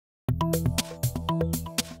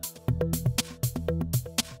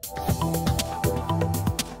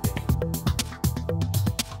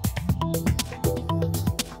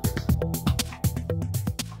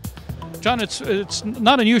John, it's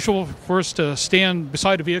not unusual for us to stand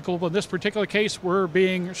beside a vehicle, but in this particular case, we're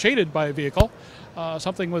being shaded by a vehicle,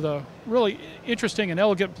 something with a really interesting and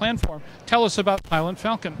elegant platform. Tell us about Silent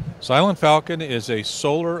Falcon. Silent Falcon is a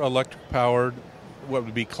solar electric-powered, what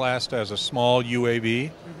would be classed as a small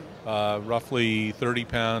UAV, roughly 30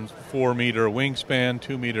 pounds, 4-meter wingspan,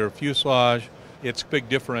 2-meter fuselage. Its big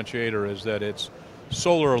differentiator is that it's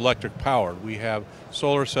solar electric powered. We have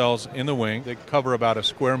solar cells in the wing that cover about a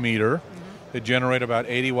square meter. They generate about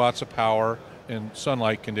 80 watts of power in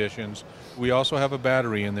sunlight conditions. We also have a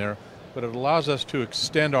battery in there, but it allows us to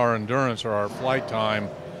extend our endurance or our flight time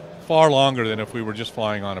far longer than if we were just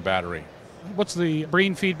flying on a battery. What's the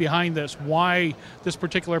brain feed behind this? Why this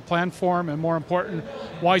particular platform, and more important,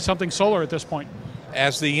 why something solar at this point?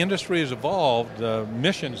 As the industry has evolved, the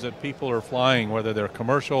missions that people are flying, whether they're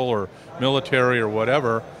commercial or military or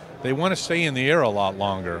whatever, they want to stay in the air a lot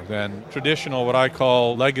longer than traditional, what I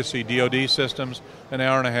call legacy DoD systems, an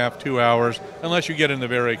hour and a half, 2 hours, unless you get into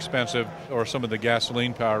very expensive or some of the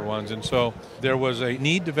gasoline-powered ones. And so there was a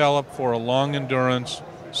need developed for a long endurance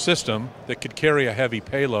system that could carry a heavy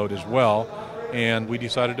payload as well, and we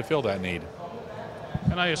decided to fill that need.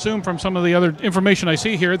 And I assume from some of the other information I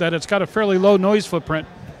see here that it's got a fairly low noise footprint.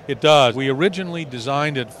 It does. We originally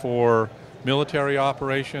designed it for military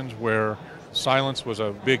operations where silence was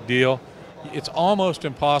a big deal. It's almost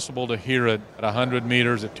impossible to hear it at 100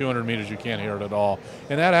 meters. At 200 meters, you can't hear it at all.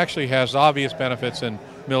 And that actually has obvious benefits in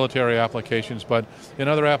military applications, but in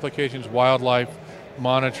other applications, wildlife,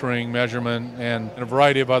 monitoring, measurement, and a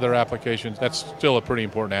variety of other applications, that's still a pretty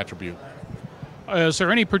important attribute. Is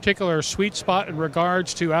there any particular sweet spot in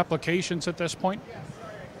regards to applications at this point?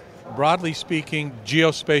 Broadly speaking,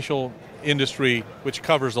 geospatial industry, which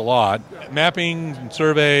covers a lot, mapping and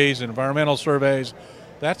surveys, environmental surveys,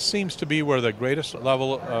 that seems to be where the greatest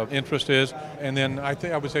level of interest is. And then I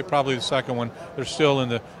would say probably the second one, they're still in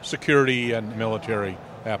the security and military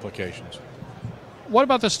applications. What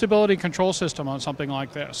about the stability control system on something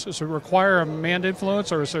like this? Does it require a manned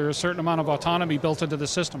influence, or is there a certain amount of autonomy built into the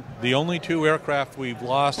system? The only 2 aircraft we've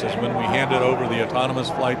lost is when we handed over the autonomous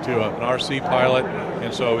flight to an RC pilot,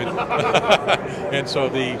 and so and so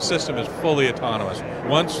the system is fully autonomous.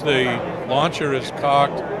 Once the launcher is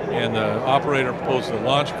cocked and the operator pulls the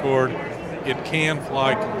launch cord, it can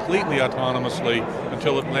fly completely autonomously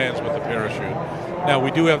until it lands with the parachute. Now,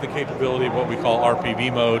 we do have the capability of what we call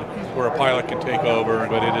RPV mode, where a pilot can take over,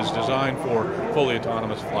 but it is designed for fully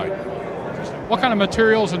autonomous flight. What kind of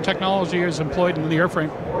materials and technology is employed in the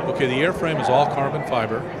airframe? Okay, the airframe is all carbon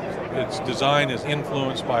fiber. Its design is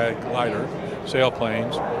influenced by a glider,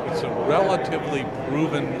 sailplanes. It's a relatively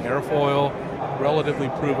proven airfoil, relatively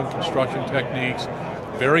proven construction techniques,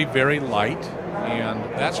 very, very light, and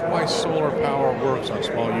that's why solar power works on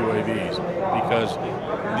small UAVs, because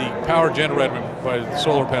the power generated by the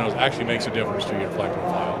solar panels actually makes a difference to your flight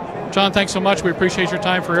profile. John, thanks so much. We appreciate your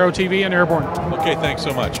time for Aero-TV and Airborne. Okay, thanks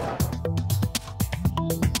so much.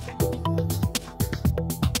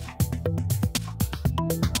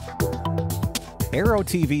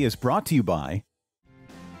 Aero-TV is brought to you by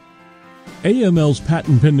AML's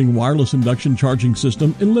patent-pending wireless induction charging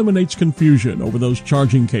system eliminates confusion over those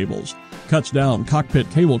charging cables, cuts down cockpit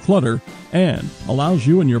cable clutter, and allows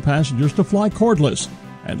you and your passengers to fly cordless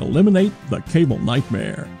and eliminate the cable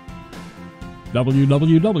nightmare.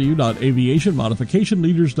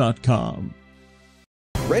 www.aviationmodificationleaders.com.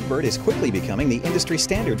 Redbird is quickly becoming the industry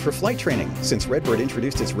standard for flight training. Since Redbird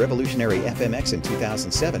introduced its revolutionary FMX in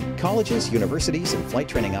 2007, colleges, universities, and flight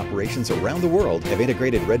training operations around the world have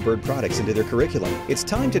integrated Redbird products into their curriculum. It's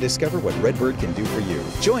time to discover what Redbird can do for you.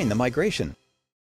 Join the migration.